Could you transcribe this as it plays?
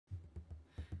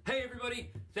Hey everybody,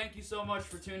 thank you so much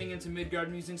for tuning into Midgard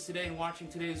Musings today and watching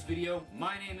today's video.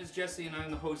 My name is Jesse and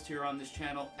I'm the host here on this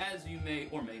channel, as you may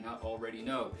or may not already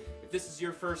know. If this is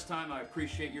your first time, I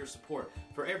appreciate your support.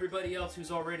 For everybody else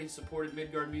who's already supported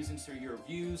Midgard Musings through your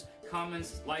views,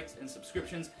 comments, likes, and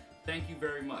subscriptions, thank you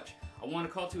very much. I want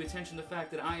to call to attention the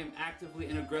fact that I am actively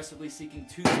and aggressively seeking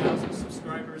 2,000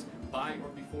 subscribers by or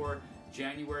before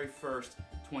January 1st,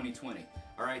 2020.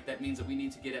 Alright, that means that we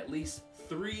need to get at least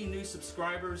 3 new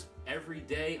subscribers every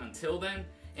day until then,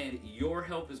 and your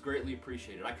help is greatly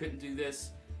appreciated. I couldn't do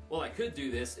this, well, I could do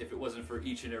this if it wasn't for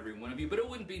each and every one of you, but it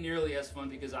wouldn't be nearly as fun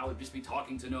because I would just be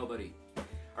talking to nobody.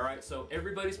 Alright, so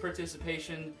everybody's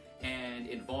participation and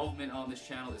involvement on this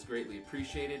channel is greatly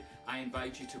appreciated. I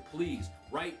invite you to please,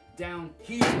 right down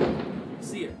here,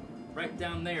 see it, right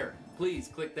down there, please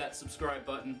click that subscribe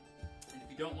button. And if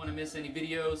you don't want to miss any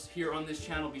videos here on this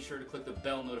channel, be sure to click the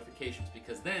bell notifications,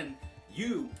 because then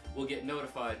you will get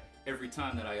notified every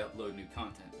time that I upload new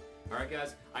content. Alright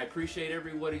guys, I appreciate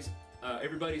everybody's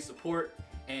support,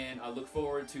 and I look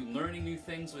forward to learning new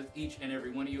things with each and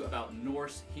every one of you about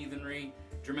Norse heathenry,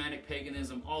 Germanic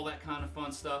paganism, all that kind of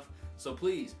fun stuff. So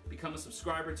please, become a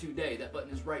subscriber today. That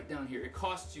button is right down here. It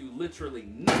costs you literally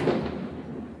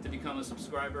nothing to become a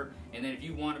subscriber, and then if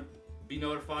you want to be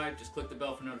notified, just click the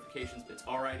bell for notifications. It's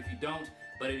alright if you don't,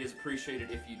 but it is appreciated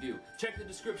if you do. Check the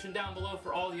description down below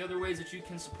for all the other ways that you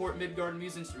can support Midgard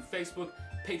Musings through Facebook,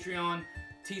 Patreon,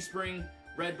 Teespring,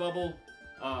 Redbubble,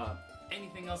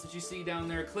 anything else that you see down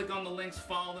there. Click on the links,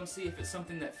 follow them, see if it's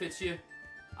something that fits you.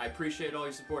 I appreciate all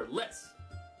your support. Let's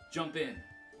jump in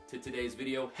to today's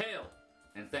video. Hail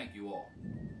and thank you all.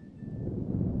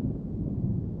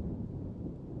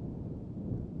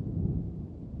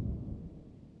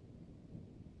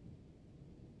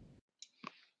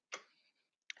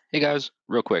 Hey guys,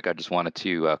 real quick, I just wanted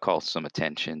to call some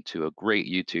attention to a great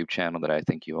YouTube channel that I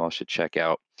think you all should check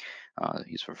out.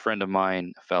 He's a friend of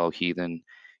mine, a fellow heathen.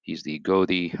 He's the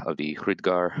Godi of the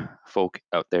Midgard folk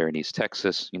out there in East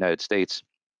Texas, United States.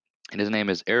 And his name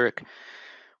is Eric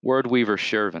Wordweaver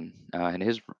Shervin, and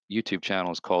his YouTube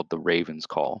channel is called The Raven's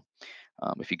Call.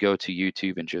 If you go to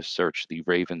YouTube and just search The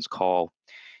Raven's Call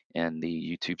in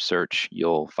the YouTube search,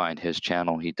 you'll find his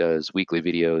channel. He does weekly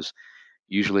videos.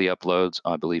 Usually uploads,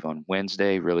 I believe, on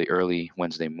Wednesday, really early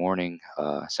Wednesday morning,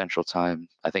 Central Time.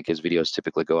 I think his videos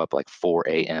typically go up like 4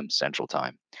 a.m. Central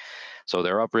Time. So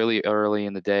they're up really early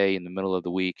in the day, in the middle of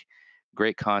the week.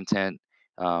 Great content,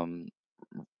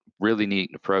 really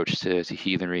neat approach to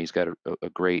heathenry. He's got a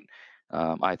great,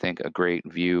 I think, a great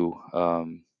view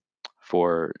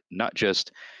for not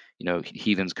just,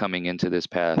 heathens coming into this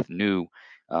path new,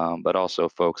 but also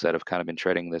folks that have kind of been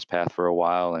treading this path for a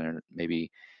while and maybe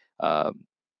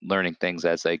learning things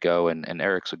as they go, and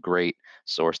Eric's a great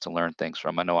source to learn things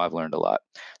from. I know I've learned a lot.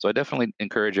 So I definitely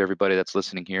encourage everybody that's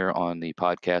listening here on the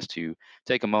podcast to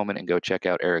take a moment and go check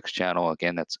out Eric's channel.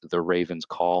 Again, that's The Raven's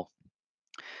Call.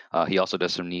 He also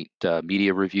does some neat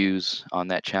media reviews on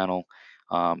that channel,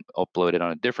 uploaded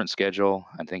on a different schedule.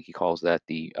 I think he calls that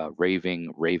the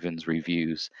Raving Ravens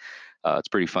Reviews. It's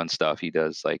pretty fun stuff. He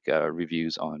does like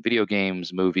reviews on video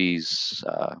games, movies,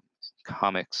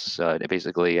 comics,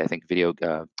 basically, I think video,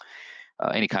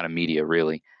 any kind of media,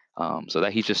 really. So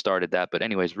that he's just started that. But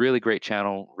anyways, really great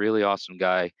channel, really awesome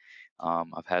guy.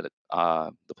 I've had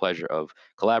the pleasure of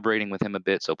collaborating with him a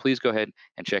bit. So please go ahead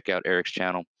and check out Eric's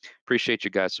channel. Appreciate you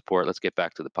guys' support. Let's get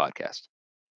back to the podcast.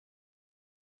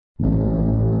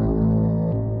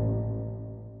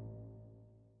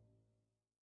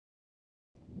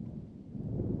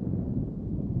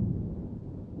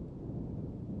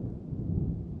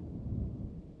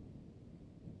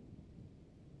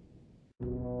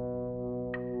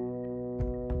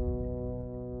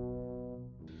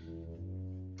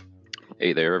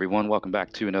 Hey there, everyone. Welcome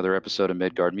back to another episode of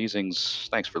Midgard Musings.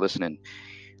 Thanks for listening.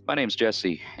 My name's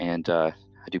Jesse, and I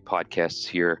do podcasts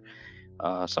here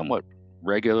somewhat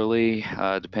regularly,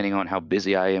 depending on how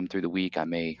busy I am through the week. I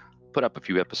may put up a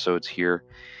few episodes here.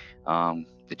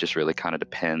 It just really kind of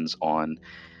depends on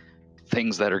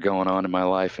things that are going on in my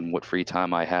life and what free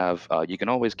time I have. You can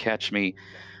always catch me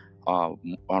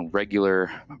on regular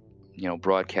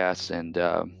broadcasts and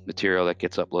material that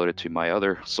gets uploaded to my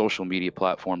other social media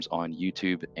platforms on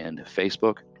YouTube and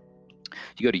Facebook.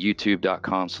 You go to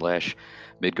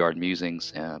youtube.com/Midgard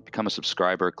Musings, become a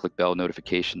subscriber, click bell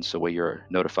notifications so you're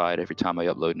notified every time I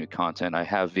upload new content. I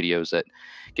have videos that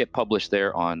get published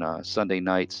there on Sunday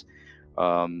nights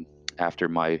after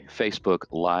my Facebook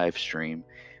live stream,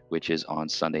 which is on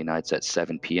Sunday nights at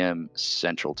 7 p.m.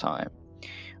 Central Time.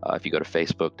 If you go to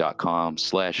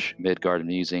facebook.com/Midgard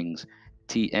Musings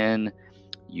TN,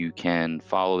 you can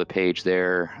follow the page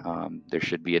there. There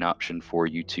should be an option for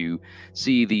you to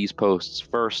see these posts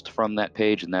first from that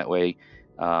page, and that way,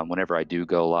 whenever I do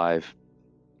go live,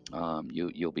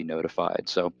 you'll be notified.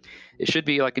 So it should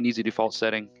be like an easy default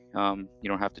setting. You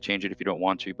don't have to change it if you don't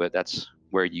want to, but that's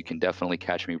where you can definitely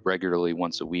catch me regularly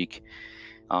once a week.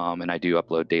 And I do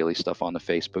upload daily stuff on the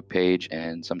Facebook page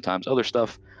and sometimes other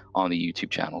stuff on the YouTube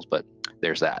channels, but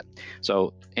there's that.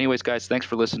 So anyways, guys, thanks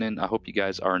for listening. I hope you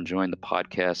guys are enjoying the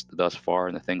podcast thus far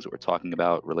and the things that we're talking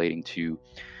about relating to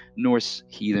Norse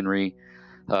heathenry,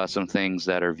 some things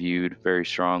that are viewed very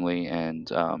strongly and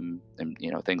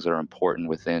things that are important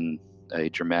within a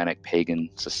Germanic pagan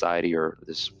society or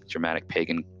this Germanic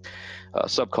pagan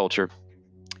subculture.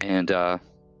 And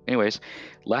anyways,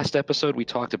 last episode we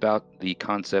talked about the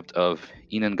concept of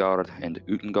Inengard and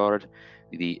Utengard,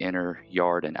 the inner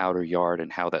yard and outer yard,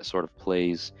 and how that sort of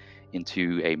plays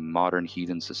into a modern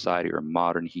heathen society or a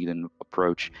modern heathen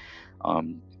approach.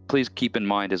 Please keep in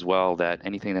mind as well that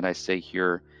anything that I say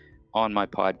here on my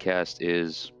podcast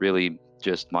is really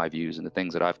just my views and the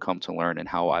things that I've come to learn and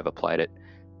how I've applied it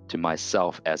to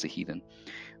myself as a heathen.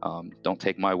 Don't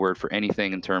take my word for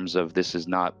anything in terms of this is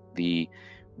not the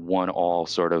one-all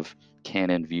sort of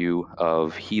canon view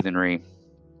of heathenry,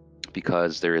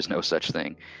 because there is no such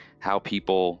thing. How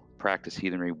people practice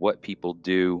heathenry, what people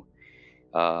do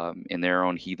in their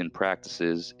own heathen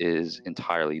practices is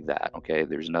entirely that, okay?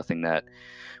 There's nothing that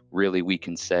really we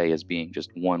can say as being just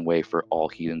one way for all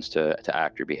heathens to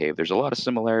act or behave. There's a lot of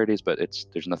similarities, but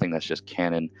there's nothing that's just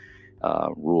canon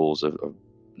rules of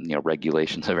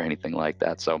regulations or anything like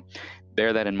that. So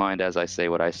bear that in mind as I say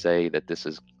what I say, that this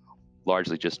is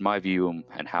largely just my view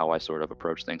and how I sort of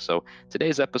approach things. So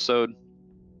today's episode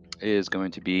is going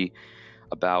to be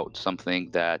about something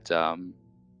that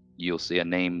you'll see a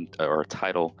name or a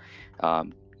title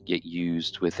get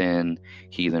used within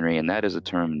heathenry, and that is the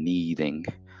term Níðing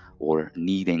or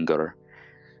Níðingr.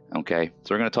 Okay,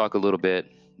 so we're going to talk a little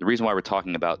bit. The reason why we're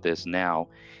talking about this now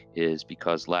is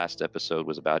because last episode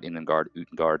was about Inengard,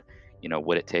 Utengard,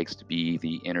 what it takes to be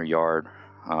the inner yard,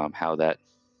 how that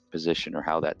position or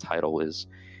how that title is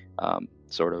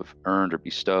sort of earned or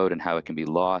bestowed, and how it can be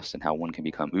lost, and how one can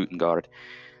become Utengard.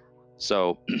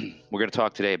 So we're going to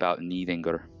talk today about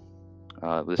Níðingr,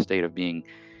 the state of being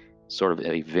sort of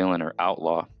a villain or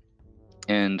outlaw.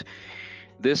 And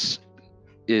this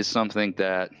is something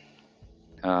that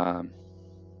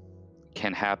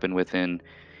can happen within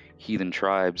heathen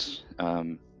tribes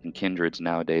and kindreds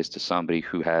nowadays to somebody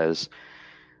who has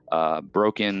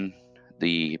broken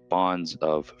the bonds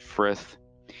of Frith.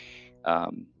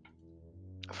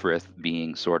 Frith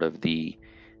being sort of the,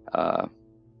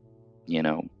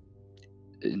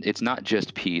 it's not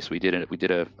just peace. We did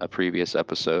a previous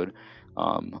episode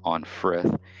on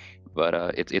Frith, but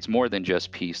it's more than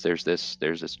just peace. There's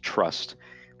this trust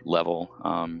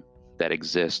level that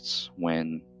exists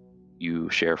when you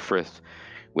share Frith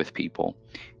with people,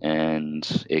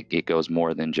 and it goes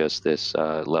more than just this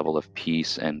level of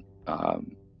peace and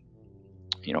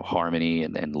harmony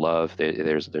and love.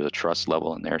 There's a trust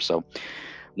level in there. So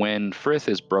when Frith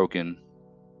is broken,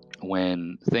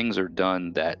 when things are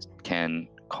done that can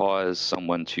cause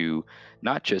someone to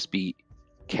not just be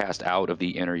cast out of the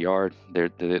inner yard,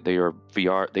 they are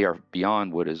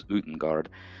beyond what is Utengard,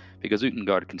 because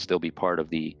Utengard can still be part of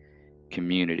the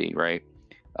community, right?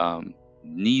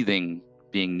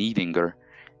 Being Níðingr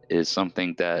is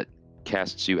something that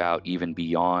casts you out even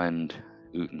beyond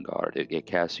Utengard. It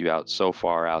casts you out so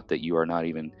far out that you are not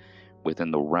even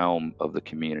within the realm of the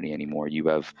community anymore. You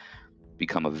have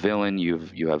become a villain.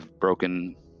 You have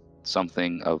broken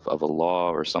something of a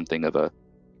law or something of a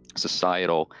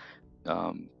societal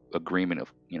agreement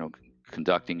of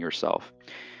conducting yourself.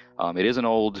 It is an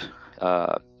old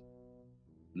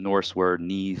Norse word,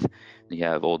 Níð. You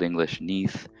have Old English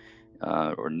Neath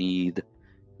or Need,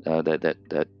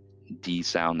 that D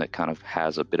sound that kind of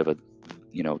has a bit of a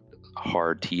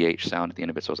hard TH sound at the end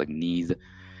of it. So it's like Need.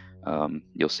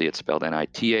 You'll see it spelled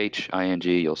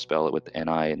Nithing. You'll spell it with the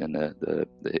Ni and then the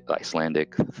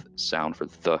Icelandic sound for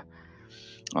the.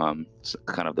 It's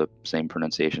kind of the same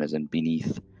pronunciation as in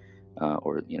beneath,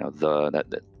 or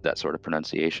that sort of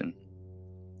pronunciation.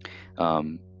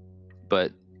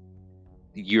 But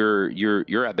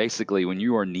you're at basically, when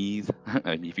you are Níð,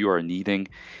 if you are Níðing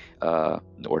or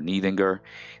Níðingr,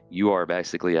 you are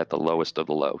basically at the lowest of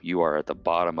the low. You are at the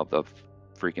bottom of the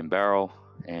freaking barrel,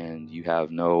 and you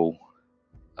have no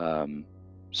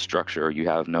structure. You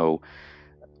have no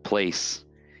place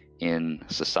in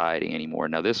society anymore.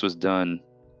 Now, this was done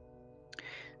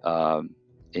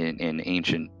in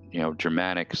ancient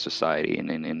Germanic society and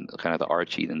in kind of the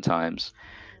arch-heathen times,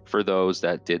 for those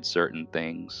that did certain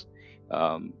things.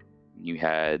 You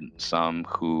had some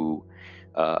who,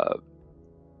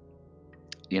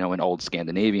 in old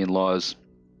Scandinavian laws,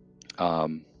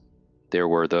 there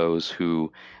were those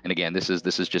who, and again, this is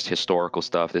just historical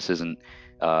stuff. This isn't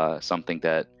something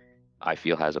that I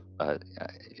feel has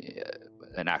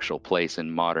an actual place in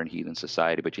modern heathen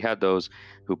society. But you had those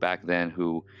who back then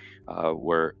who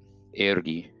were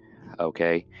ergi,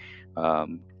 okay,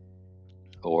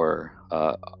 or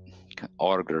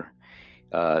orgr,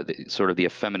 sort of the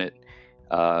effeminate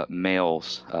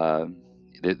males.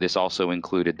 This also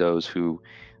included those who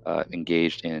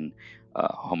engaged in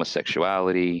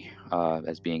homosexuality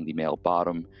as being the male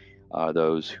bottom,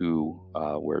 those who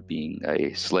were being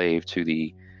a slave to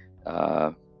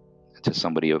to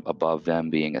somebody above them,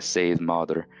 being a save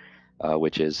mother,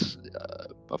 which is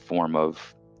a form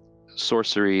of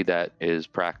sorcery that is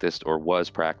practiced or was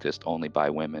practiced only by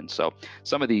women. So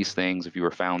some of these things, if you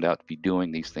were found out to be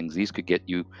doing these things, these could get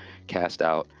you cast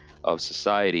out of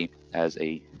society as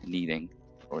a Níðing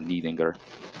or Níðingr.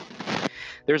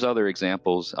 There's other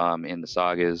examples in the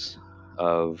sagas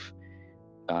of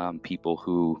people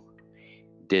who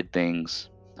did things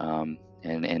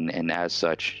and as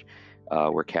such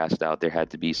were cast out. There had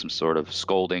to be some sort of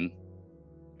scolding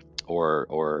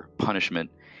or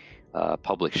punishment,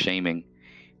 public shaming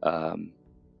that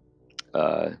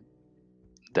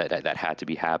had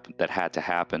to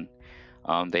happen.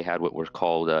 They had what were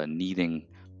called Níðing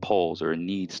poles or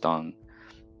Níðstang,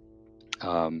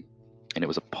 and it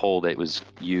was a pole that was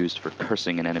used for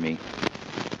cursing an enemy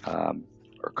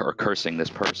or cursing this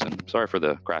person. Sorry for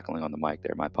the crackling on the mic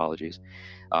there. My apologies.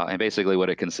 And basically, what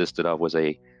it consisted of was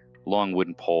a long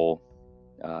wooden pole,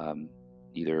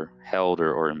 either held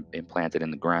or implanted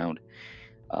in the ground.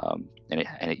 And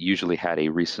it usually had a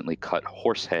recently cut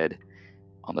horse head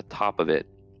on the top of it.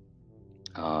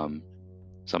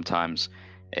 Sometimes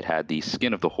it had the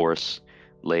skin of the horse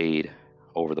laid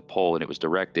over the pole, and it was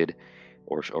directed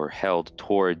or held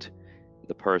toward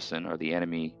the person or the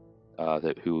enemy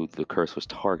who the curse was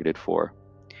targeted for.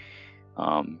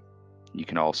 You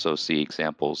can also see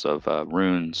examples of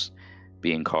runes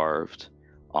being carved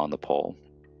on the pole.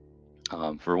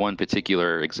 For one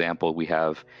particular example, we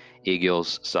have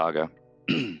Egil's saga.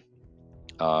 I'm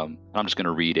just going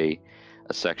to read a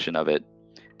section of it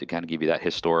to kind of give you that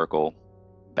historical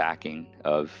backing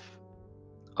of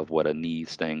what a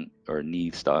Níðing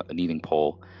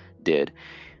pole did.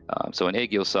 So in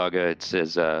Egil's saga, it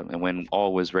says, and when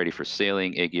all was ready for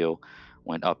sailing, Egil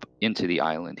went up into the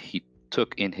island. He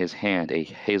took in his hand a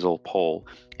hazel pole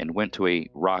and went to a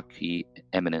rocky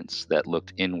eminence that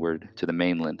looked inward to the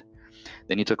mainland.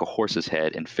 Then he took a horse's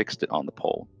head and fixed it on the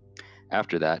pole.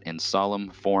 After that, in solemn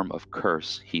form of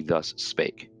curse, he thus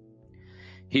spake: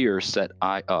 Here set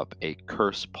I up a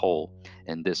curse pole,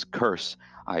 and this curse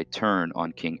I turn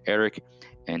on King Eric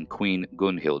and Queen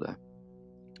Gunhilda.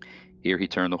 Here he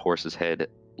turned the horse's head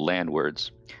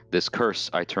landwards. This curse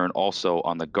I turn also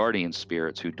on the guardian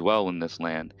spirits who dwell in this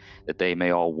land, that they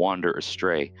may all wander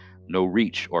astray, no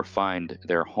reach or find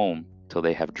their home, till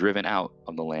they have driven out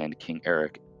of the land King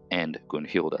Eric and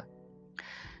Gunhilda.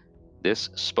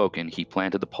 This spoken, he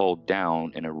planted the pole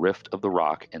down in a rift of the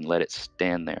rock and let it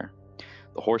stand there.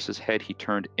 The horse's head he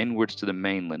turned inwards to the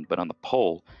mainland, but on the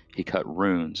pole he cut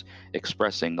runes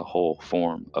expressing the whole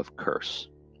form of curse.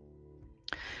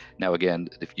 Now again,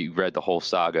 if you read the whole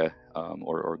saga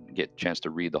or get a chance to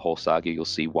read the whole saga, you'll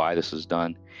see why this is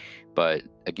done. But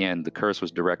again, the curse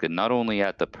was directed not only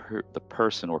at the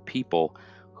person or people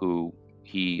who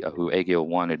Egil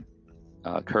wanted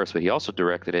cursed, but he also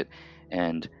directed it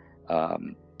and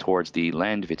towards the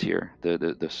landvitir,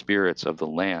 the spirits of the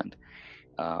land,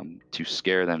 to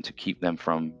scare them, to keep them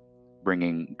from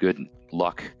bringing good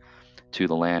luck to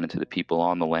the land and to the people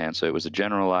on the land. So it was a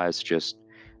generalized just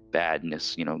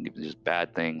badness, just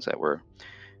bad things that were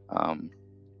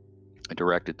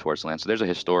directed towards the land. So there's a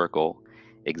historical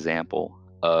example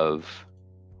of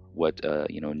what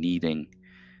Níðing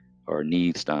or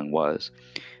Níðstang was.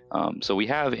 So we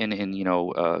have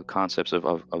in concepts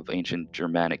of ancient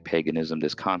Germanic paganism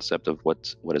this concept of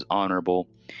what is honorable,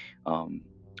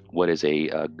 what is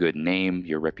a good name,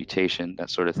 your reputation, that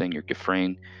sort of thing, your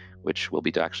gefrein, which we'll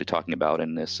be actually talking about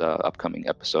in this upcoming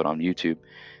episode on YouTube.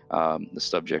 The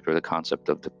subject or the concept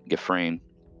of the gefrein.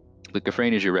 The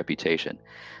gefrein is your reputation.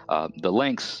 The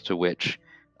lengths to which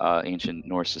ancient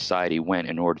Norse society went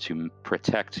in order to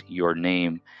protect your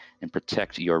name and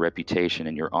protect your reputation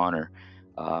and your honor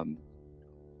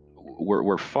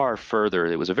were far further.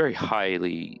 It was a very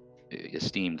highly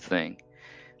esteemed thing,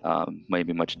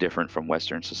 maybe much different from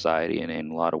Western society in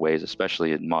a lot of ways,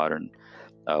 especially in modern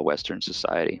Western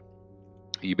society.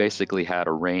 you basically had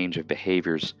a range of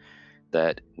behaviors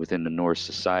that within the Norse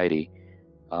society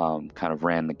kind of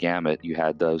ran the gamut. You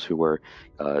had those who were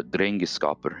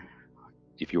drengiskaper.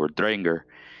 If you were drenger,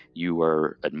 you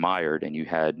were admired, and you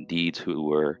had deeds who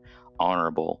were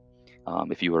honorable.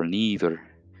 If you were neither,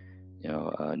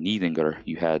 Níðingr,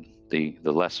 you had the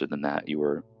lesser than that. You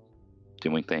were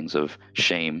doing things of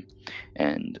shame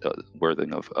and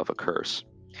worthy of a curse.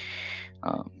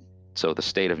 So the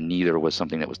state of neither was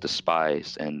something that was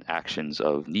despised, and actions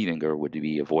of Níðingr would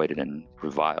be avoided and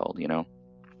reviled.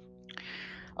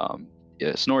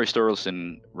 Snorri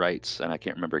Sturluson writes, and I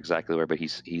can't remember exactly where, but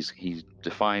he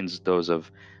defines those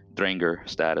of Drengr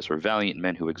status, or valiant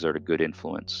men who exert a good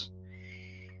influence.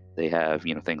 They have,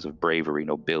 things of bravery,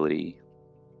 nobility,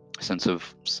 sense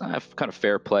of kind of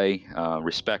fair play,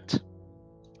 respect,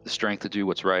 the strength to do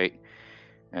what's right,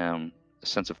 a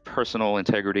sense of personal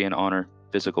integrity and honor,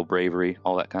 physical bravery,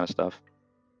 all that kind of stuff.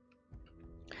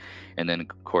 And then,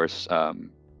 of course,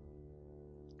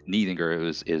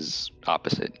 Níðingr is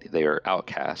opposite. They are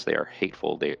outcast. They are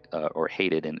hateful. Or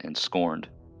hated and scorned.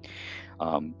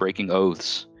 Breaking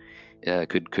oaths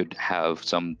could have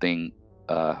something,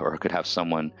 or could have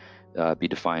someone be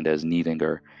defined as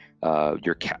Níðingr.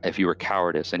 If you were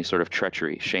cowardice, any sort of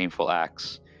treachery, shameful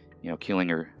acts, killing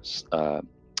or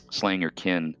slaying your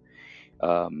kin,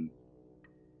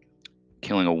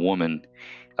 killing a woman,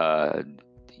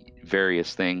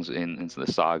 various things in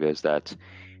the sagas that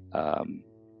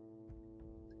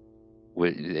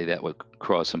would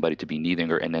cause somebody to be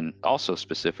Níðingr. And then also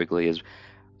specifically is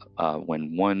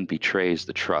when one betrays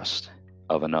the trust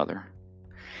of another.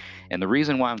 And the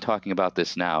reason why I'm talking about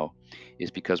this now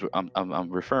is because I'm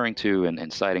referring to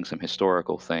and citing some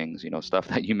historical things, stuff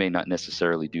that you may not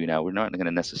necessarily do now. We're not going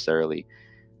to necessarily,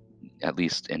 at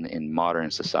least in modern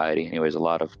society anyways, a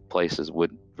lot of places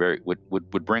would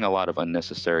bring a lot of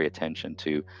unnecessary attention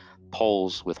to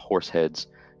poles with horse heads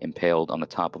impaled on the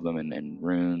top of them, and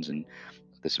runes and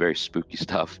this very spooky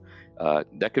stuff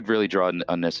that could really draw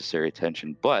unnecessary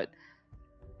attention. But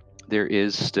there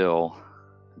is still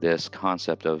this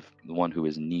concept of the one who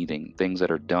is needing, things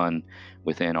that are done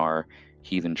within our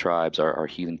heathen tribes, our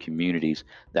heathen communities,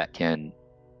 that can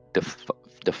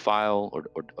defile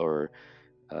or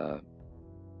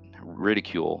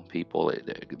ridicule people,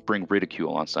 bring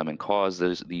ridicule on some, and cause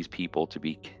these people to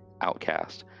be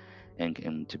outcast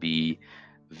and to be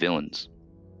villains.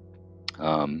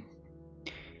 The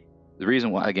reason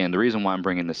why I'm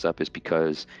bringing this up is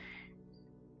because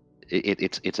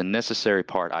it's a necessary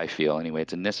part, I feel anyway.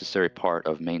 It's a necessary part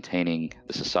of maintaining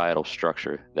the societal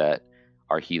structure that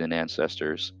our heathen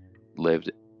ancestors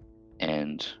lived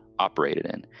and operated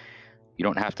in. You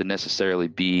don't have to necessarily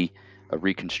be a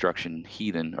reconstructionist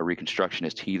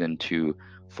heathen to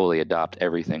fully adopt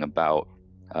everything about.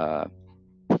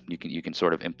 You can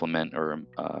sort of implement or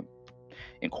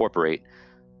incorporate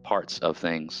parts of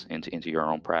things into your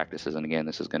own practices. And again,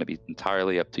 this is going to be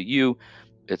entirely up to you.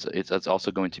 It's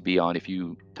also going to be on, if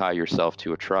you tie yourself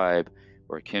to a tribe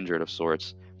or a kindred of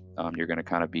sorts, you're going to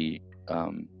kind of be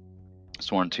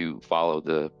sworn to follow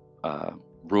the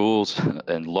rules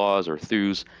and laws or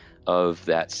thews of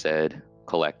that said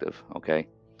collective. Okay.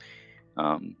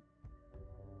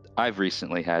 I've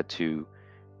recently had to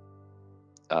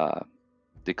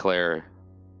declare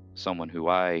someone who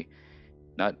I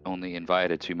not only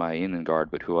invited to my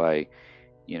Innengard, but who I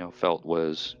felt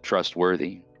was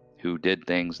trustworthy, who did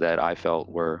things that I felt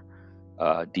were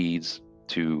deeds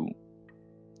to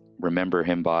remember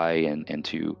him by, and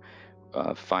to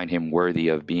find him worthy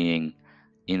of being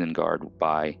Innengard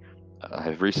by.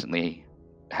 I've recently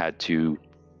had to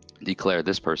declare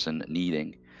this person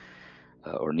needing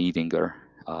or Níðingr.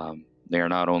 They are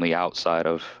not only outside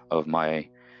of my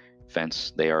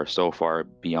fence, they are so far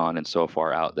beyond and so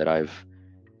far out that I've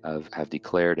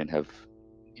declared and have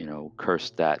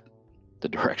cursed that the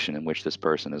direction in which this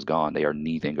person has gone. They are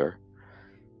Níðingr.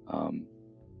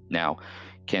 Now,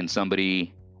 can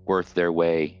somebody worth their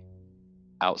way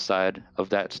outside of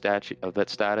that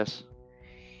status?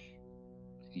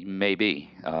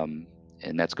 Maybe,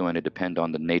 and that's going to depend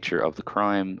on the nature of the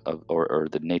crime or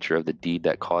the nature of the deed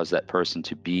that caused that person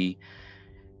to be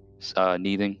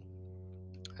Níðing.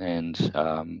 And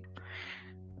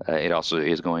it also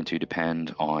is going to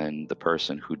depend on the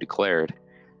person who declared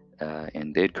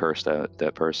and did curse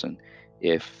that person.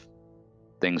 If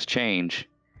things change,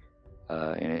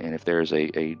 and if there's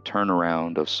a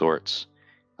turnaround of sorts,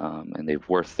 and they've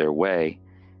worked their way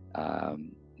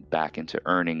back into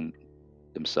earning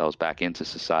themselves back into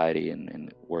society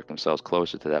and work themselves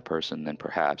closer to that person, then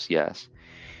perhaps yes.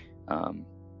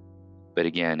 But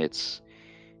again, it's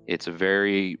a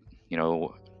very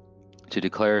to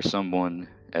declare someone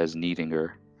as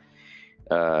Níðingr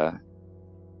uh,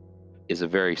 is a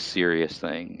very serious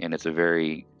thing, and it's a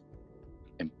very,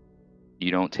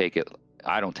 you don't take it.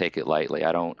 I don't take it lightly.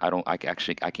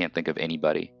 I can't think of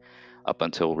anybody up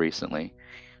until recently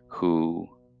who,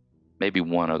 maybe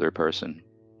one other person.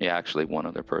 Yeah, actually one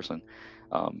other person.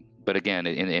 But again,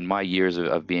 in my years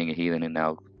of being a heathen, and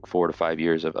now 4 to 5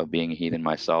 years of being a heathen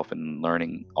myself and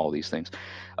learning all these things,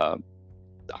 uh,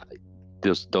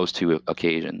 those two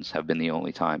occasions have been the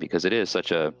only time, because it is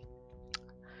such a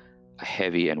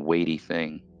heavy and weighty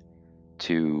thing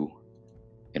to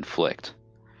inflict.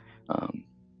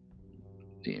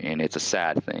 And it's a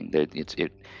sad thing that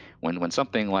when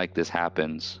something like this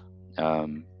happens,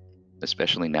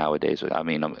 especially nowadays. I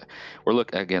mean, we're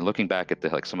looking back at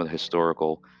some of the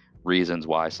historical reasons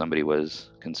why somebody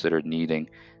was considered needing.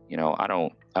 I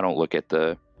don't look at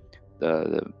the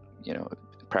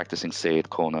practicing Seyd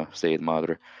Kona, Seyd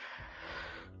Madre,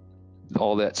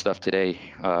 all that stuff today.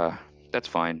 That's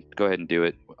fine. Go ahead and do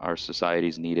it. Our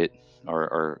societies need it.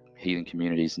 Our heathen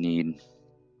communities need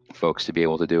folks to be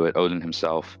able to do it. Odin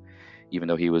himself, even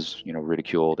though he was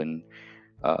ridiculed and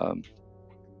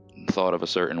thought of a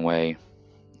certain way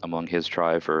among his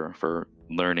tribe for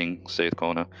learning Seyd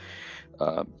Kona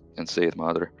and Seyd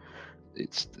Madre,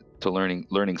 it's to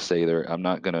learning Seder. I'm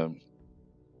not gonna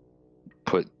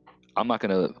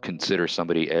consider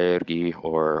somebody ergi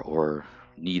or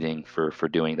needing for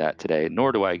doing that today,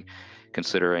 nor do I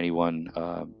consider anyone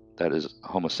that is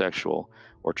homosexual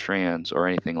or trans or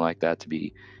anything like that to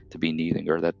be needing,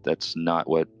 or that's not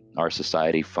what our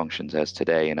society functions as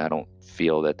today, and I don't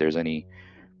feel that there's any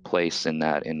place in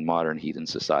that in modern heathen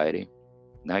society.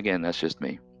 Now again, that's just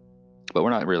me, but we're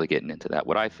not really getting into that.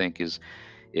 What I think is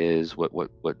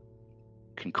what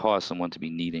can cause someone to be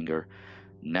needing or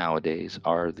nowadays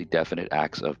are the definite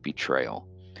acts of betrayal.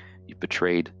 You've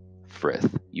betrayed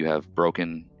Frith. You have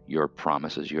broken your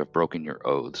promises. You have broken your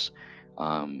oaths.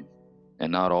 And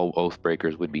not all oath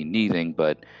breakers would be needing,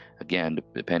 but again,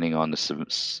 depending on the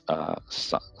solemnness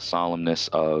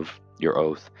of your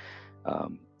oath,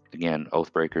 again,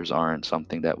 oath breakers aren't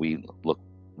something that we look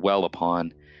well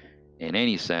upon in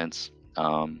any sense,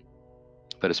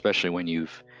 but especially when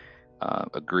you've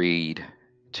agreed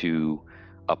to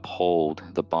uphold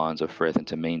the bonds of Frith and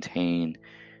to maintain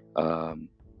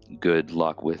good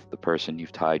luck with the person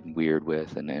you've tied weird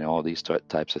with, and all these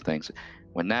types of things.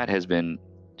 When that has been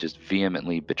just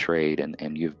vehemently betrayed,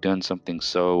 and you've done something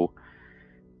so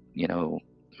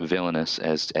villainous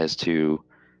as to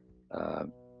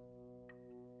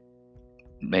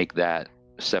make that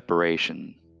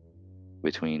separation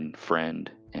between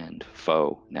friend and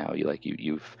foe. Now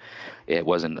it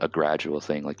wasn't a gradual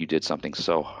thing, like you did something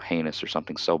so heinous or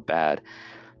something so bad,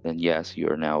 then yes, you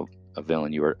are now a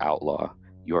villain. You are outlaw.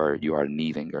 You are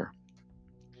Níðingr.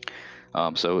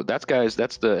 So that's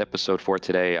the episode for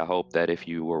today. I hope that if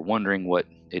you were wondering what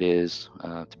it is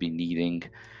to be needing,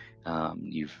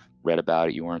 you've read about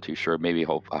it, you weren't too sure.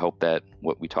 I hope that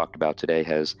what we talked about today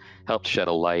has helped shed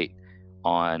a light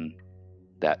on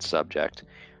that subject.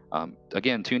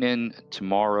 Again, tune in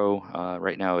tomorrow.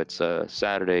 Right now it's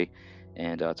Saturday,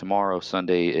 and tomorrow,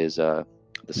 Sunday, is the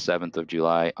 7th of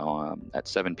July at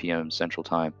 7 p.m. Central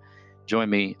Time. Join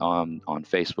me on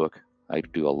Facebook. I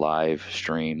do a live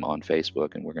stream on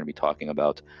Facebook, and we're going to be talking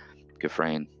about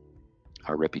Gefrain,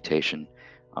 our reputation,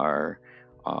 our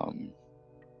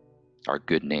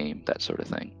good name, that sort of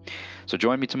thing. So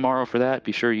join me tomorrow for that.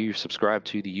 Be sure you subscribe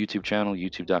to the YouTube channel,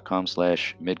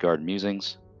 youtube.com/Midgard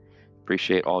Musings.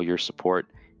 Appreciate all your support.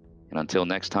 And until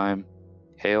next time,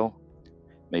 hail,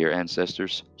 may your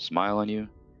ancestors smile on you,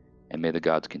 and may the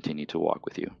gods continue to walk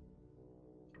with you.